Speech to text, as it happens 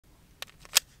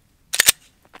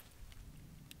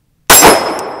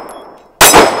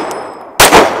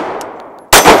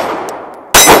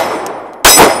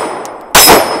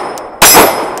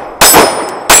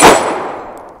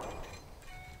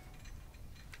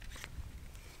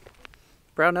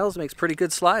Brownells makes pretty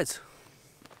good slides.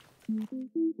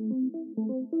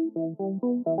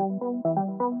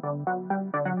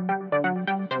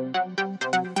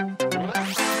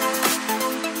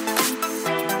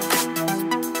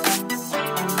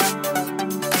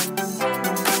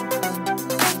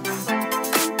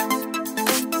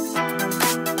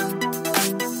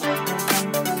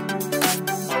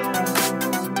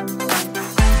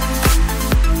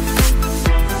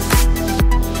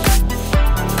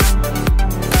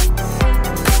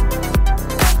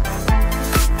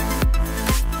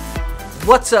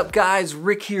 What's up guys,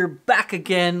 Rick here, back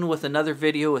again with another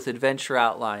video with Adventure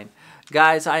Outline.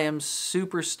 Guys, I am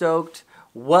super stoked.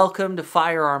 Welcome to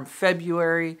Firearm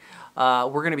February.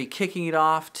 We're going to be kicking it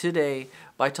off today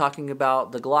by talking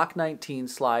about the Glock 19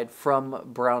 slide from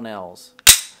Brownells.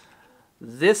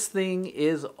 This thing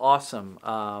is awesome.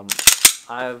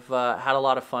 I've had a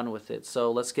lot of fun with it,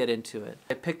 so let's get into it.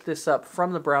 I picked this up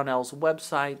from the Brownells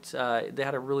website. They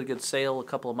had a really good sale a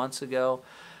couple of months ago.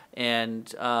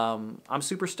 And I'm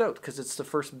super stoked because it's the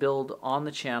first build on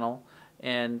the channel,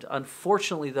 and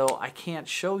unfortunately though I can't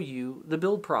show you the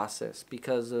build process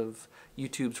because of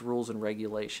YouTube's rules and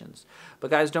regulations.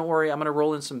 But guys, don't worry, I'm going to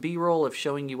roll in some B-roll of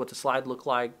showing you what the slide looked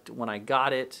like when I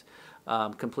got it,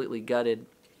 completely gutted,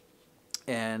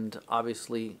 and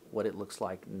obviously what it looks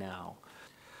like now.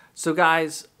 So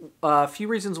guys, a few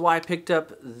reasons why I picked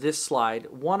up this slide.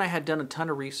 One, I had done a ton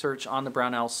of research on the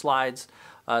Brownells slides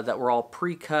that were all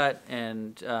pre-cut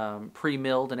and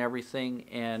pre-milled and everything,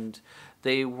 and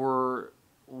they were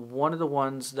one of the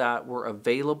ones that were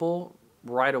available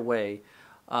right away,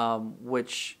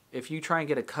 which if you try and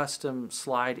get a custom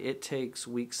slide, it takes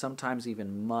weeks, sometimes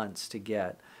even months to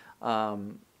get.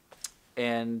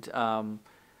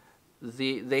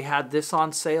 They had this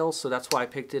on sale, so that's why I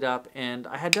picked it up. And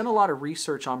I had done a lot of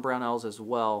research on Brownells as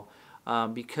well,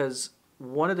 because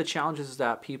one of the challenges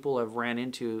that people have ran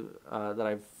into that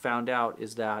I've found out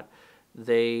is that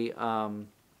they some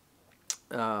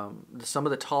of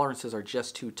the tolerances are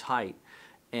just too tight,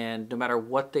 and no matter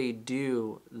what they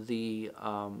do, the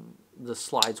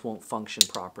slides won't function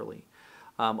properly.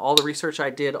 All the research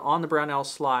I did on the Brownells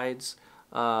slides,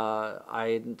 I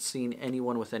hadn't seen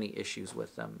anyone with any issues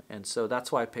with them, and so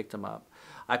that's why I picked them up.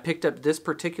 I picked up this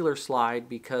particular slide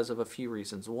because of a few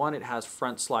reasons. One, it has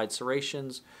front slide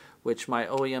serrations, which my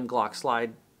OEM Glock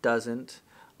slide doesn't.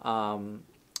 I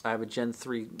have a Gen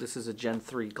 3, this is a Gen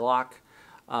 3 Glock,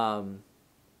 so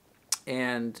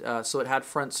it had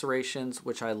front serrations,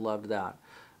 which I loved that.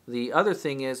 The other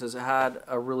thing is it had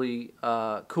a really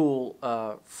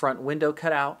cool front window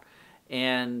cutout,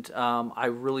 and I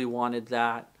really wanted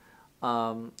that.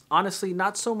 Honestly,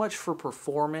 not so much for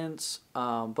performance,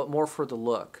 but more for the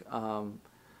look. My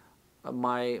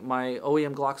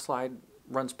OEM Glock slide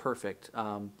runs perfect,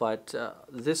 but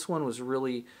this one was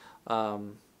really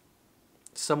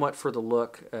somewhat for the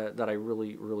look that I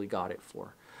really got it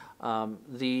for.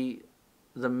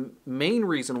 The main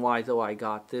reason why though I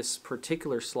got this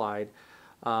particular slide,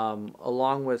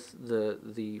 along with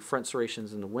the front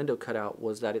serrations and the window cutout,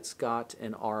 was that it's got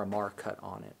an RMR cut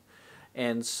on it.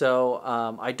 And so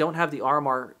I don't have the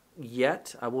RMR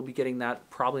yet. I will be getting that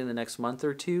probably in the next month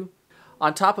or two.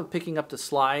 On top of picking up the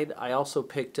slide, I also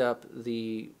picked up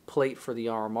the plate for the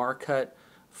RMR cut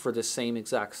for the same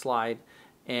exact slide,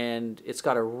 and it's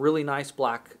got a really nice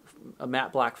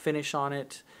matte black finish on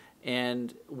it.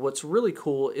 And what's really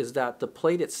cool is that the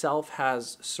plate itself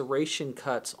has serration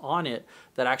cuts on it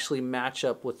that actually match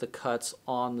up with the cuts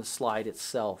on the slide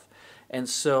itself. And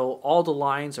so all the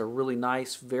lines are really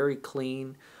nice, very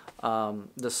clean.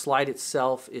 The slide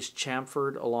itself is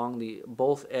chamfered along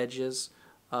both edges,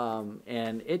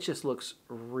 and it just looks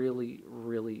really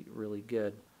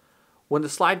good. When the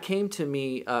slide came to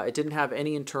me, it didn't have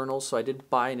any internals, so I did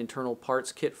buy an internal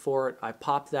parts kit for it. I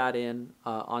popped that in.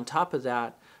 On top of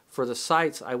that, for the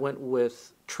sights, I went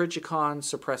with Trijicon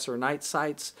suppressor night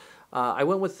sights. I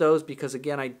went with those because,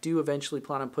 again, I do eventually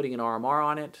plan on putting an RMR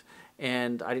on it,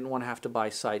 and I didn't want to have to buy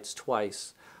sights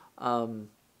twice.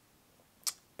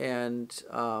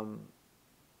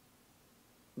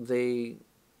 They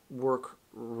work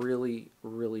really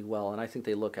well, and I think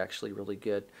they look actually really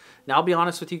good. Now, I'll be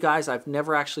honest with you guys, I've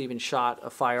never actually even shot a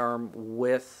firearm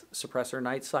with suppressor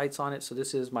night sights on it, so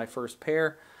this is my first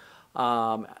pair.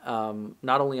 Not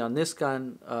only on this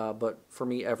gun, but for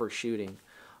me ever shooting.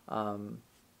 Other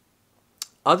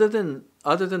than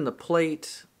the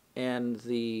plate and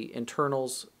the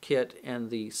internals kit and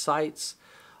the sights,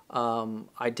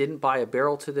 I didn't buy a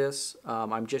barrel to this.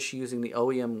 I'm just using the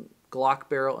OEM Glock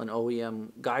barrel and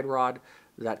OEM guide rod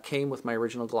that came with my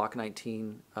original Glock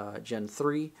 19 Gen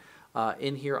 3.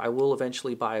 In here, I will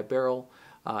eventually buy a barrel.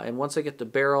 And once I get the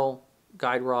barrel,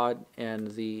 guide rod,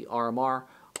 and the RMR,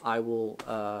 I will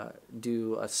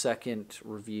do a second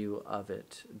review of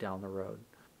it down the road.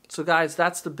 So guys,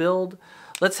 that's the build.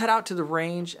 Let's head out to the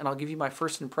range and I'll give you my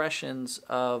first impressions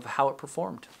of how it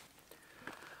performed.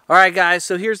 All right guys,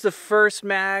 so here's the first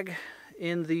mag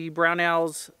in the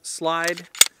Brownells slide.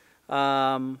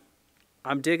 I'm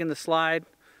digging the slide,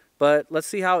 but let's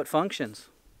see how it functions.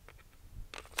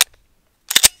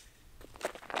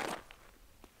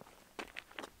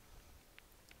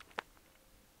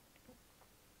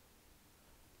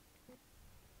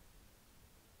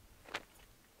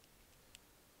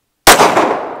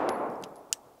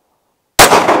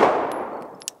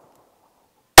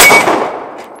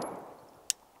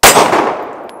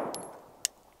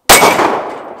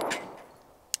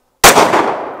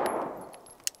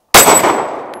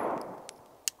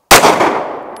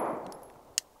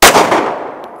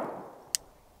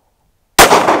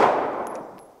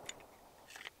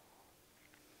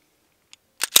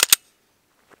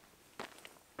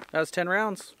 That was 10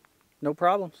 rounds, no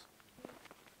problems.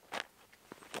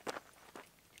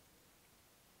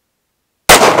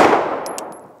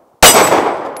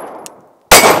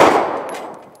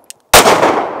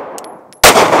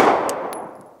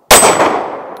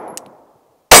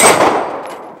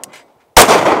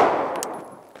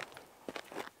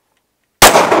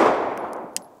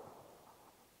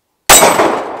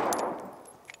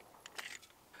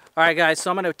 All right, guys, so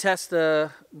I'm going to test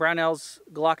the Brownells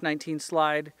Glock 19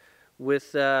 slide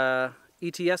with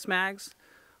ETS mags.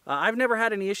 I've never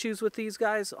had any issues with these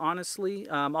guys, honestly.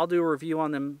 I'll do a review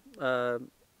on them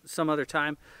some other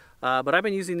time. But I've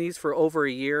been using these for over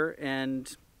a year,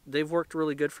 and they've worked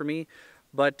really good for me.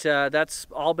 But that's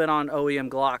all been on OEM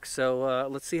Glock, so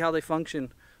let's see how they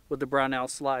function with the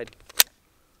Brownells slide.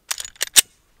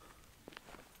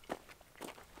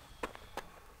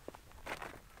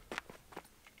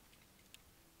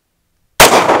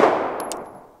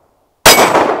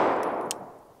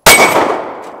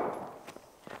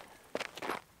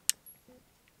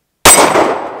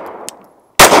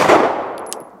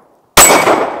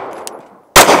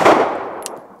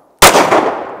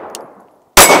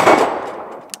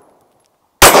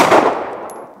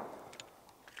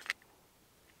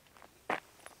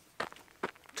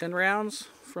 Ten rounds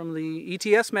from the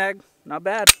ETS mag, not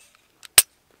bad.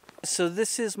 So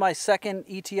this is my second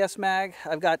ETS mag.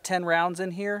 I've got 10 rounds in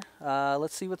here.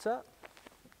 Let's see what's up.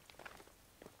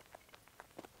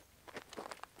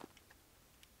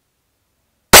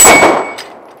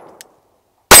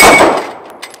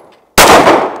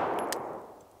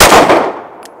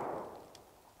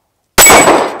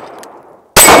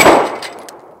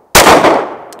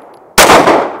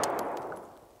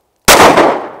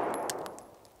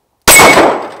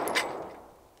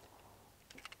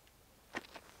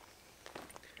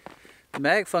 The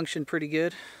mag functioned pretty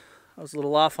good. I was a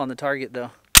little off on the target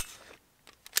though.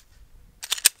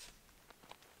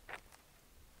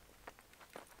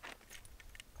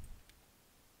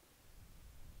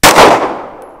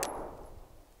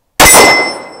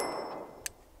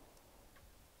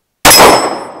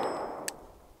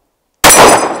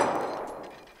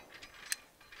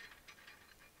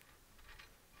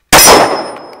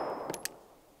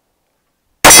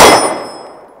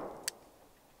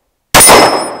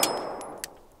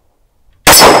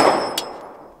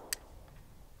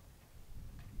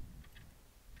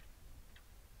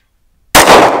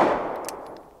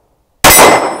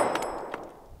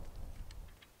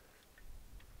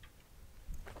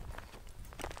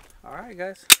 Alright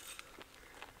guys,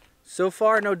 so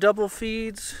far no double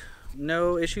feeds,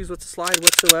 no issues with the slide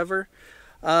whatsoever.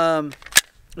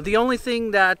 The only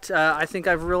thing that I think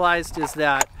I've realized is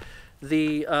that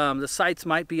the sights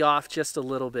might be off just a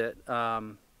little bit.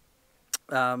 I'm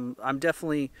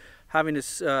definitely having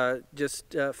to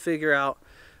just figure out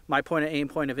my point of aim,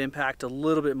 point of impact a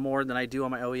little bit more than I do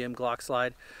on my OEM Glock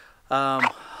slide.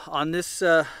 On this,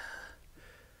 I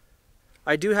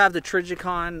do have the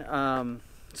Trigicon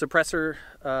suppressor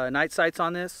night sights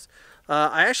on this.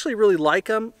 I actually really like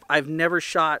them. I've never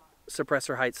shot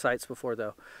suppressor height sights before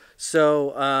though.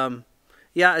 So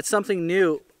yeah, it's something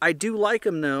new. I do like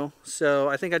them though, so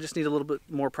I think I just need a little bit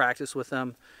more practice with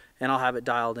them and I'll have it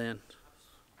dialed in.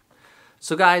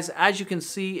 So guys, as you can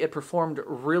see, it performed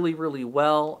really, really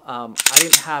well. I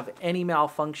didn't have any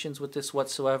malfunctions with this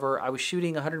whatsoever. I was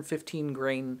shooting 115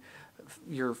 grain,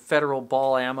 your federal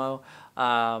ball ammo,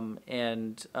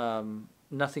 and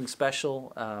nothing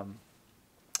special,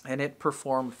 and it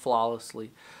performed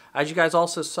flawlessly. As you guys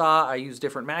also saw, I used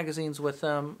different magazines with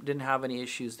them. Didn't have any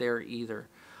issues there either.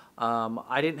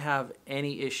 I didn't have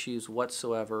any issues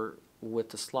whatsoever with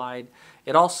the slide.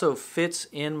 It also fits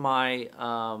in my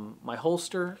my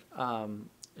holster,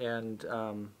 and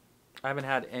I haven't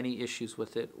had any issues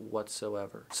with it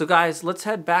whatsoever. So guys, let's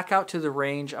head back out to the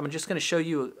range. I'm just going to show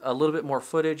you a little bit more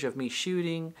footage of me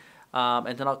shooting,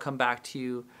 and then I'll come back to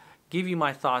you, give you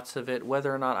my thoughts of it,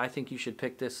 whether or not I think you should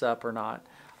pick this up or not,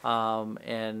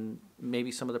 and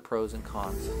maybe some of the pros and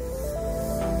cons.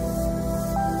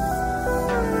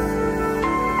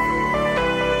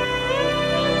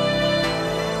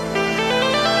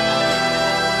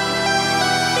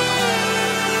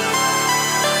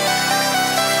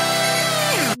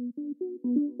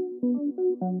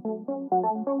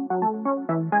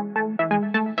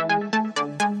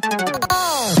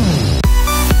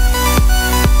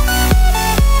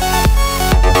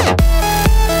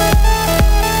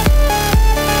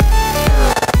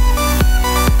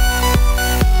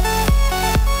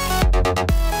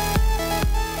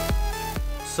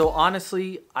 So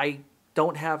honestly, I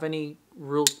don't have any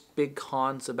real big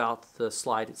cons about the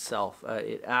slide itself.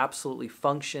 It absolutely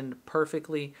functioned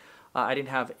perfectly. I didn't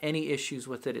have any issues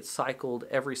with it. It cycled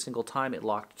every single time. It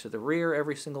locked to the rear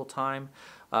every single time.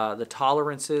 The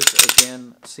tolerances,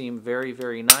 again, seem very,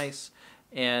 very nice.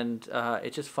 And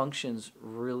it just functions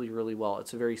really, really well.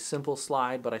 It's a very simple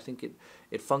slide, but I think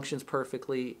it functions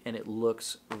perfectly and it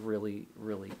looks really,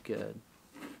 really good.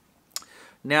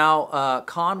 Now,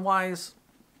 con-wise,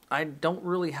 I don't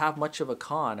really have much of a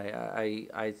con.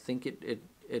 I think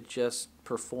it just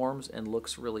performs and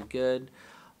looks really good.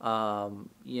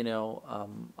 You know,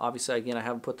 obviously, again, I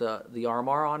haven't put the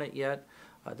RMR on it yet.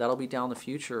 That'll be down the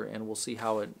future, and we'll see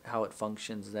how it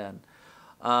functions then.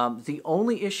 The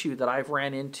only issue that I've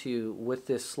ran into with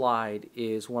this slide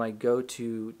is when I go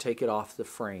to take it off the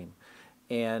frame.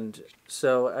 And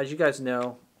so, as you guys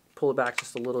know, pull it back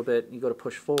just a little bit, and you go to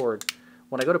push forward.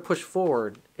 When I go to push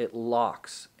forward, it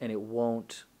locks and it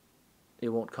won't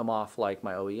come off like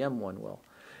my OEM one will.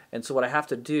 And so what I have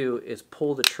to do is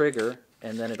pull the trigger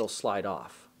and then it'll slide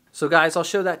off. So guys, I'll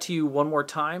show that to you one more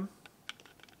time.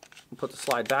 I'll put the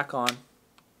slide back on.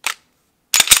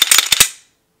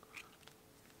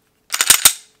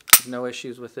 No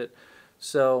issues with it.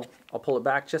 So I'll pull it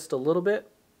back just a little bit,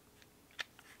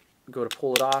 go to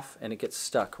pull it off, and it gets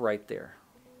stuck right there,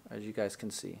 as you guys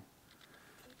can see.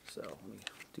 So let me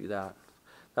do that.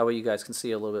 That way you guys can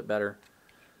see a little bit better.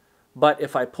 But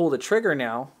if I pull the trigger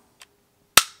now,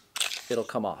 it'll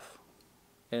come off.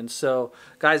 And so,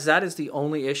 guys, that is the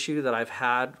only issue that I've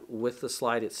had with the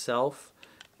slide itself.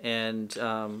 And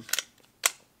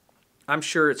I'm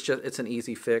sure it's an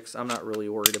easy fix. I'm not really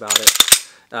worried about it.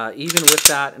 Even with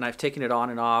that, and I've taken it on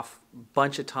and off a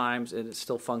bunch of times, and it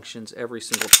still functions every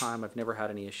single time. I've never had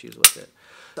any issues with it.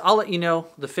 I'll let you know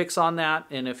the fix on that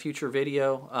in a future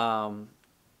video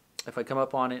if I come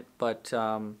up on it, but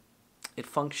it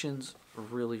functions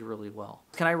really, really well.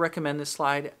 Can I recommend this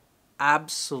slide?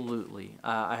 Absolutely.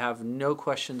 I have no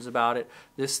questions about it.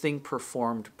 This thing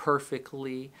performed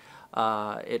perfectly.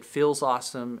 It feels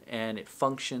awesome, and it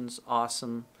functions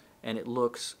awesome, and it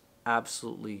looks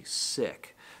absolutely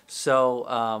sick. So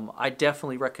I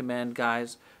definitely recommend,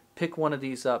 guys, pick one of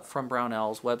these up from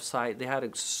Brownells website. They had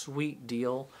a sweet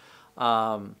deal.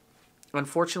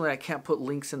 Unfortunately, I can't put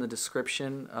links in the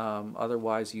description.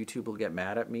 Otherwise, YouTube will get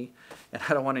mad at me, and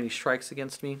I don't want any strikes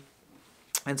against me.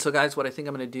 And so, guys, what I think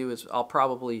I'm going to do is I'll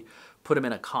probably put them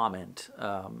in a comment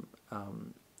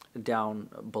down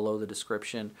below the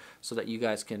description so that you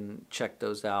guys can check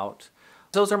those out.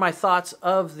 Those are my thoughts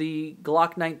of the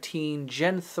Glock 19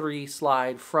 Gen 3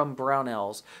 slide from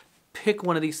Brownells. Pick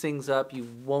one of these things up. You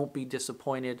won't be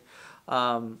disappointed.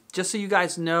 Just so you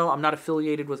guys know, I'm not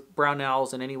affiliated with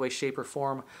Brownells in any way, shape, or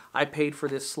form. I paid for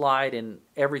this slide and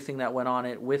everything that went on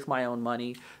it with my own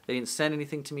money. They didn't send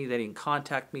anything to me. They didn't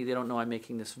contact me. They don't know I'm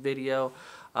making this video.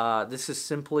 This is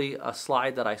simply a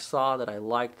slide that I saw, that I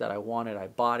liked, that I wanted. I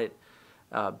bought it,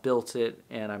 built it,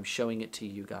 and I'm showing it to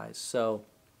you guys. So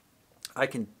I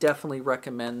can definitely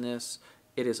recommend this.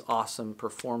 It is awesome,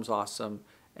 performs awesome,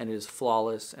 and it is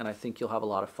flawless, and I think you'll have a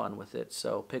lot of fun with it.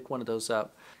 So pick one of those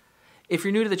up. If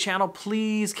you're new to the channel,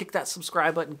 please kick that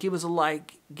subscribe button, give us a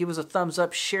like, give us a thumbs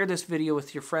up, share this video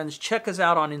with your friends. Check us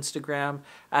out on Instagram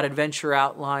at Adventure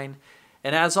Outline.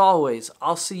 And as always,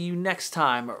 I'll see you next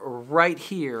time right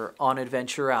here on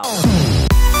Adventure Outline.